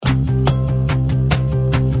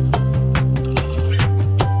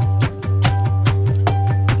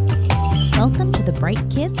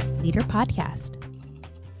podcast.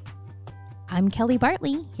 I'm Kelly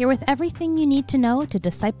Bartley, here with everything you need to know to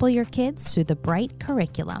disciple your kids through the Bright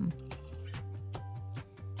curriculum.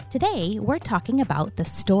 Today, we're talking about the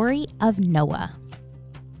story of Noah.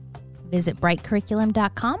 Visit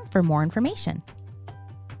brightcurriculum.com for more information.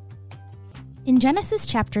 In Genesis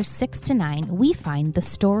chapters 6 to 9, we find the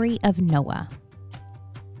story of Noah.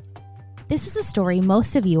 This is a story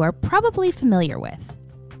most of you are probably familiar with.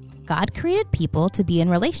 God created people to be in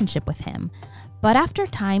relationship with him, but after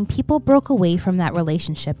time, people broke away from that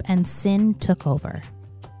relationship and sin took over.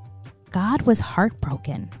 God was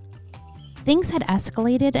heartbroken. Things had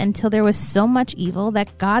escalated until there was so much evil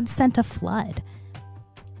that God sent a flood.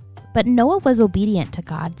 But Noah was obedient to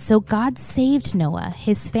God, so God saved Noah,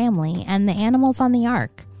 his family, and the animals on the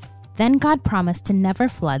ark. Then God promised to never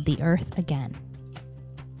flood the earth again.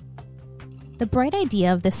 The bright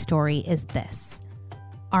idea of this story is this: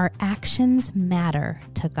 our actions matter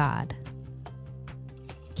to God.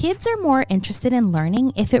 Kids are more interested in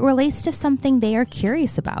learning if it relates to something they are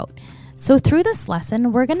curious about. So through this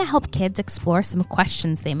lesson, we're going to help kids explore some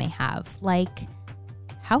questions they may have, like,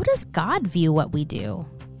 how does God view what we do?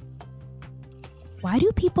 Why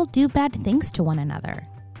do people do bad things to one another?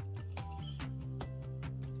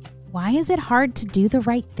 Why is it hard to do the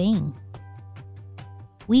right thing?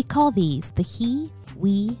 We call these the he,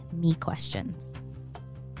 we, me questions.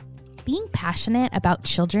 Being passionate about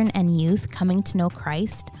children and youth coming to know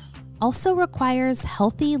Christ also requires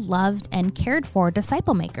healthy, loved, and cared for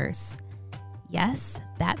disciple makers. Yes,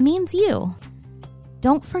 that means you.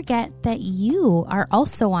 Don't forget that you are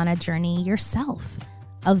also on a journey yourself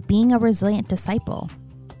of being a resilient disciple.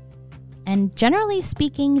 And generally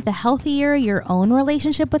speaking, the healthier your own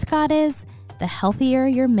relationship with God is, the healthier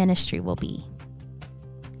your ministry will be.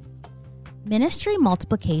 Ministry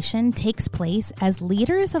multiplication takes place as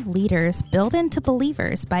leaders of leaders build into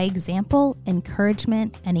believers by example,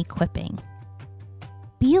 encouragement, and equipping.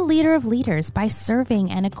 Be a leader of leaders by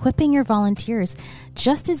serving and equipping your volunteers,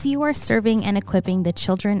 just as you are serving and equipping the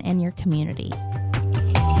children in your community.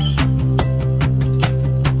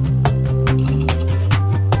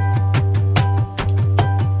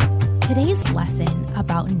 Today's lesson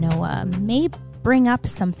about Noah may bring up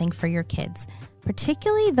something for your kids,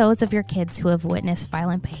 particularly those of your kids who have witnessed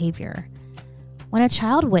violent behavior. When a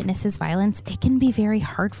child witnesses violence, it can be very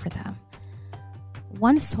hard for them.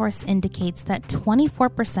 One source indicates that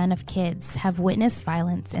 24% of kids have witnessed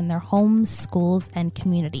violence in their homes, schools, and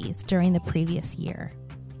communities during the previous year.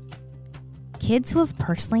 Kids who have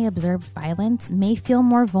personally observed violence may feel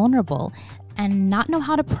more vulnerable and not know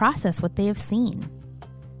how to process what they have seen.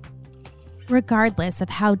 Regardless of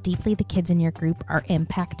how deeply the kids in your group are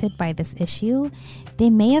impacted by this issue, they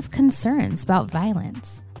may have concerns about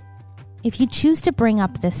violence. If you choose to bring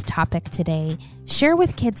up this topic today, share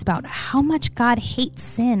with kids about how much God hates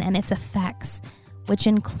sin and its effects, which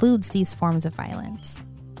includes these forms of violence.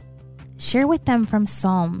 Share with them from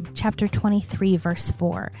Psalm chapter 23, verse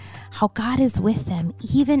 4, how God is with them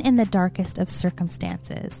even in the darkest of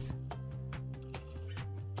circumstances.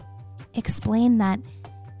 Explain that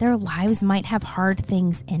their lives might have hard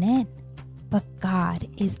things in it, but God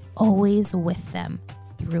is always with them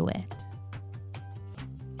through it.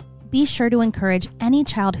 Be sure to encourage any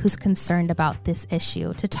child who's concerned about this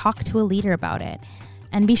issue to talk to a leader about it,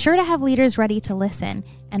 and be sure to have leaders ready to listen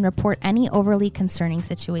and report any overly concerning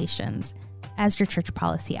situations, as your church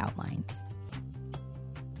policy outlines.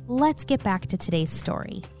 Let's get back to today's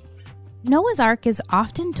story. Noah's Ark is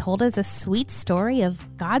often told as a sweet story of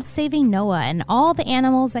God saving Noah and all the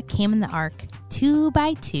animals that came in the ark, 2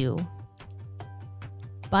 by 2.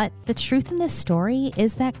 But the truth in this story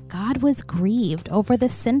is that God was grieved over the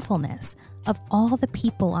sinfulness of all the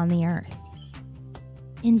people on the earth.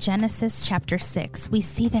 In Genesis chapter 6, we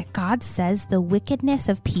see that God says the wickedness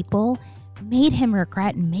of people made him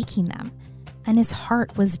regret making them, and his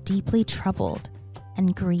heart was deeply troubled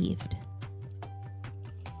and grieved.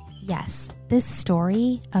 Yes, this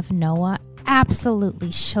story of Noah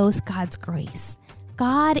absolutely shows God's grace.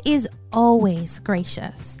 God is always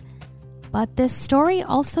gracious. But this story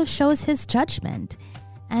also shows his judgment,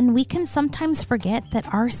 and we can sometimes forget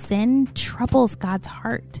that our sin troubles God's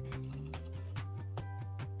heart.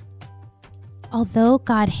 Although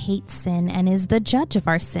God hates sin and is the judge of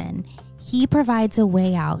our sin, he provides a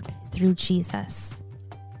way out through Jesus.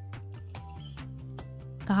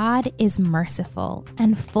 God is merciful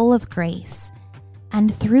and full of grace,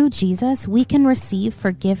 and through Jesus, we can receive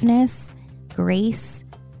forgiveness, grace,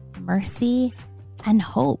 mercy, and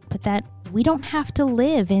hope that we don't have to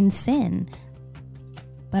live in sin.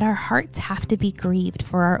 But our hearts have to be grieved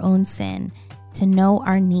for our own sin to know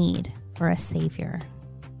our need for a Savior.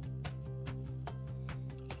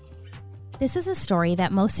 This is a story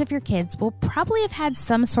that most of your kids will probably have had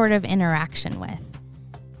some sort of interaction with.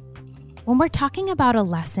 When we're talking about a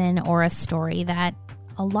lesson or a story that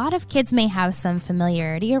a lot of kids may have some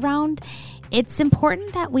familiarity around, it's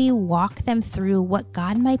important that we walk them through what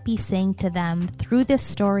God might be saying to them through this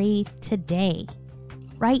story today,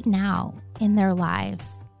 right now, in their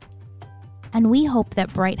lives. And we hope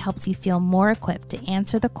that Bright helps you feel more equipped to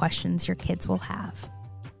answer the questions your kids will have.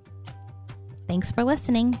 Thanks for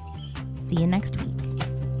listening. See you next week.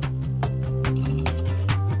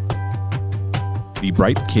 The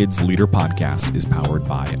Bright Kids Leader Podcast is powered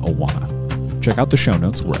by Awana. Check out the show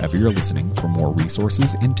notes wherever you're listening for more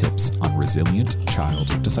resources and tips on resilient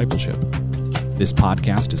child discipleship. This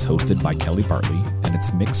podcast is hosted by Kelly Bartley, and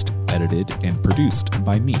it's mixed, edited, and produced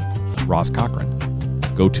by me, Ross Cochran.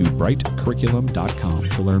 Go to brightcurriculum.com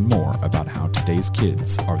to learn more about how today's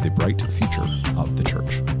kids are the bright future of the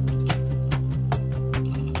church.